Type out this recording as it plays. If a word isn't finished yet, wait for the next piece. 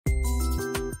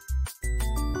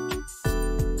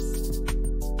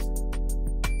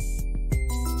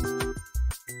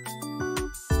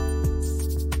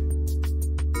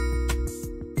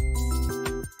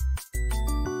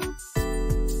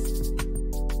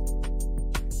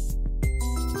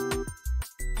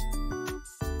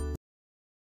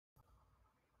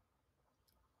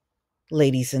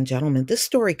Ladies and gentlemen, this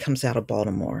story comes out of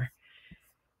Baltimore.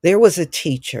 There was a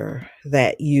teacher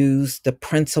that used the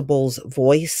principal's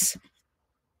voice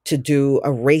to do a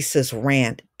racist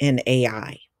rant in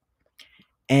AI.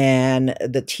 And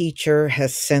the teacher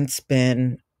has since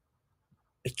been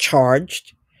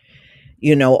charged,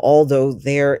 although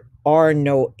there are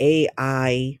no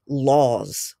AI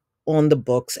laws on the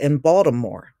books in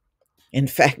Baltimore. In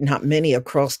fact, not many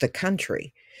across the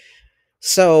country.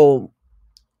 So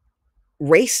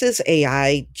racist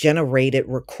AI generated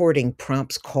recording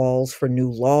prompts calls for new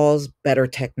laws, better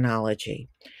technology.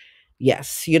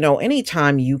 Yes,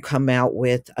 anytime you come out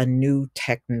with a new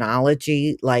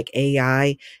technology like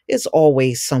AI, it's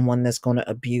always someone that's going to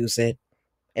abuse it.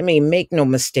 I mean, make no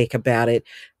mistake about it.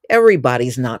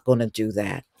 Everybody's not going to do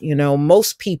that.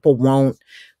 Most people won't,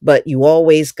 but you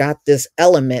always got this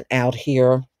element out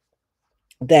here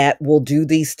that will do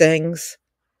these things.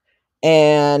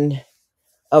 And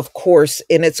of course,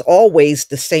 and it's always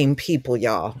the same people,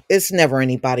 y'all. It's never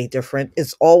anybody different.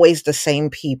 It's always the same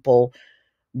people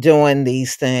doing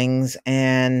these things.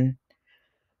 And,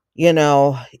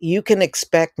 you can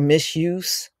expect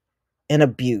misuse and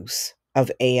abuse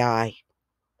of AI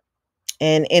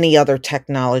and any other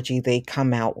technology they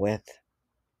come out with.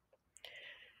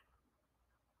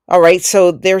 All right,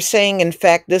 so they're saying, in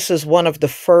fact, this is one of the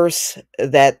first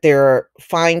that they're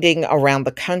finding around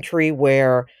the country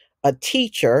where a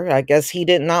teacher, I guess he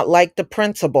did not like the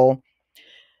principal,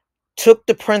 took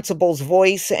the principal's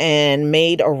voice and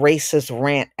made a racist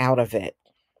rant out of it.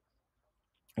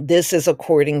 This is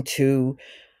according to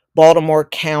Baltimore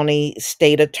County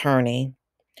State Attorney.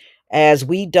 As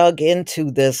we dug into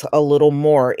this a little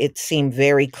more, it seemed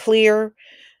very clear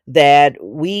that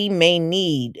we may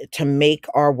need to make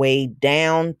our way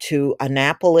down to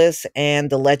Annapolis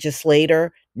and the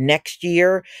legislator next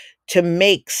year to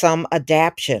make some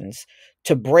adaptations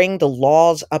to bring the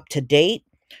laws up to date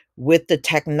with the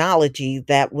technology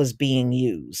that was being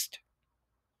used.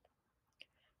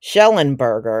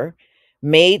 Schellenberger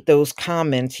made those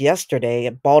comments yesterday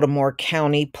at Baltimore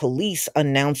County Police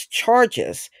announced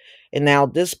charges. And now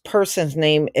this person's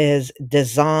name is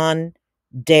Dezon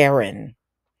Darren.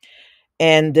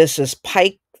 And this is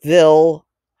Pikeville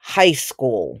High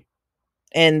School.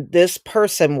 And this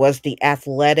person was the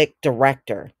athletic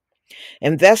director.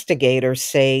 Investigators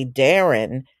say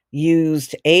Darren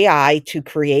used AI to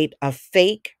create a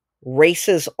fake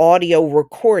racist audio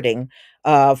recording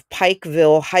of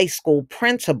Pikeville High School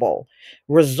principal,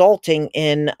 resulting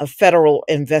in a federal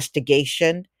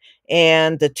investigation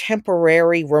and the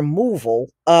temporary removal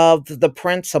of the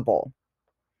principal.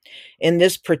 In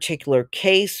this particular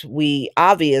case, we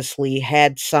obviously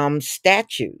had some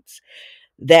statutes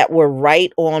that were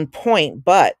right on point,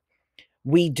 but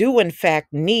we do, in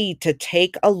fact, need to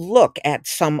take a look at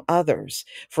some others.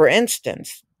 For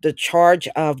instance, the charge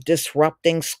of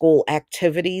disrupting school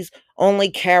activities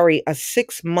only carry a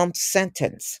 6-month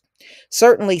sentence.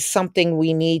 Certainly something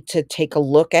we need to take a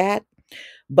look at,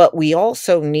 but we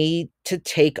also need to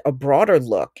take a broader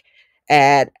look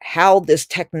at how this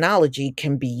technology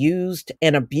can be used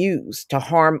and abused to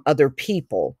harm other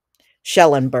people,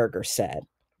 Schellenberger said.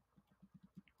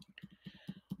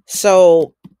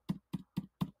 So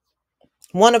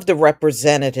one of the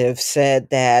representatives said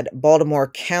that Baltimore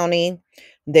County,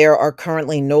 there are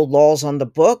currently no laws on the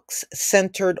books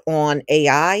centered on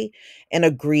AI and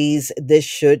agrees this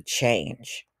should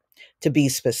change. To be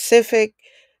specific,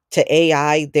 to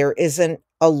AI, there isn't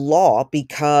a law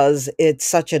because it's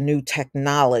such a new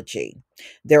technology.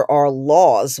 There are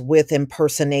laws with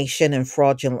impersonation and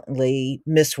fraudulently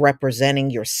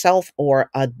misrepresenting yourself or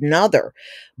another,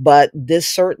 but this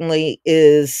certainly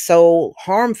is so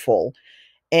harmful.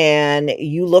 And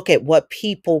you look at what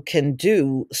people can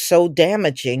do so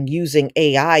damaging using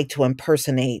AI to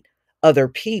impersonate other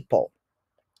people.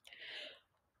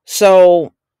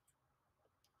 So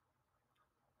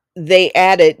they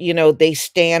added, they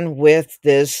stand with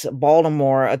this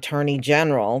Baltimore Attorney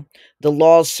General. The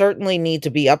laws certainly need to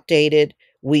be updated.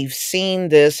 We've seen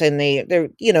this, and they're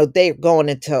going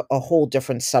into a whole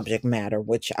different subject matter,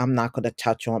 which I'm not going to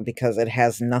touch on because it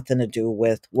has nothing to do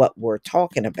with what we're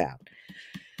talking about.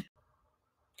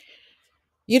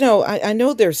 I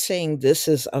know they're saying this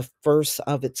is a first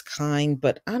of its kind,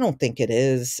 but I don't think it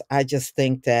is. I just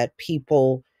think that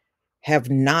people have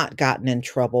not gotten in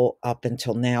trouble up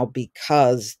until now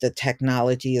because the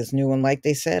technology is new. And like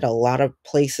they said, a lot of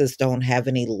places don't have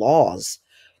any laws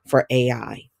for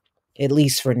AI, at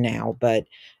least for now. But,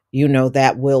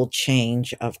 that will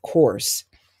change, of course.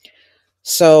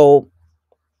 So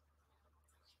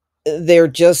They're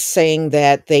just saying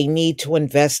that they need to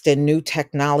invest in new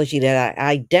technology that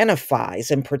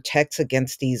identifies and protects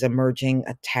against these emerging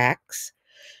attacks,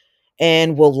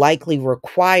 and will likely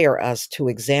require us to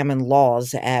examine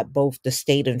laws at both the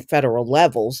state and federal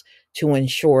levels to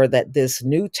ensure that this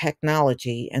new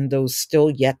technology and those still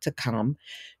yet to come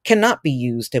cannot be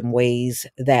used in ways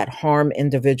that harm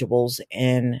individuals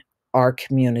in our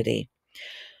community.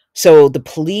 So the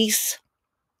police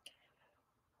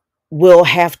will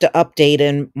have to update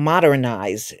and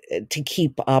modernize to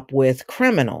keep up with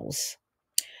criminals.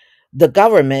 The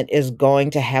government is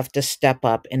going to have to step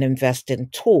up and invest in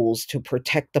tools to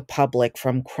protect the public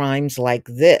from crimes like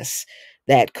this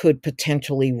that could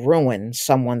potentially ruin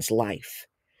someone's life.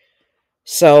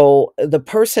 So the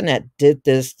person that did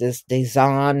this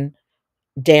Dazan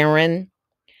Darren,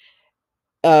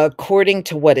 according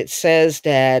to what it says,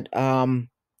 that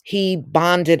he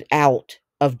bonded out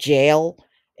of jail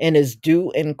and is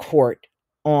due in court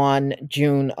on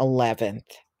June 11th.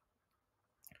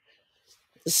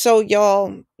 So,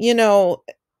 y'all,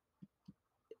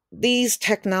 these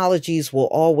technologies will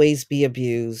always be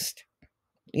abused.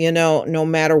 No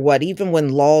matter what, even when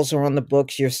laws are on the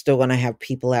books, you're still going to have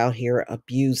people out here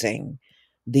abusing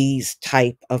these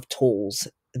type of tools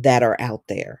that are out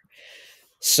there.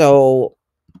 So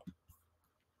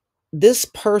this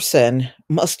person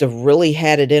must have really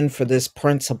had it in for this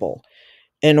principle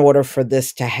in order for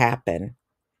this to happen.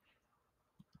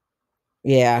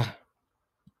 Yeah.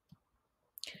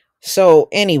 So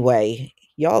anyway,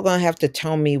 y'all gonna have to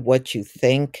tell me what you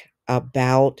think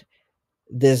about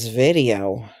this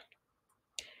video.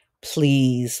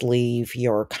 Please leave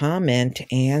your comment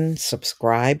and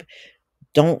subscribe.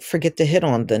 Don't forget to hit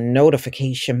on the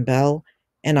notification bell,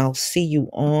 and I'll see you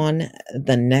on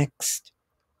the next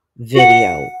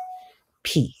video.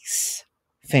 Peace,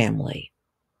 family.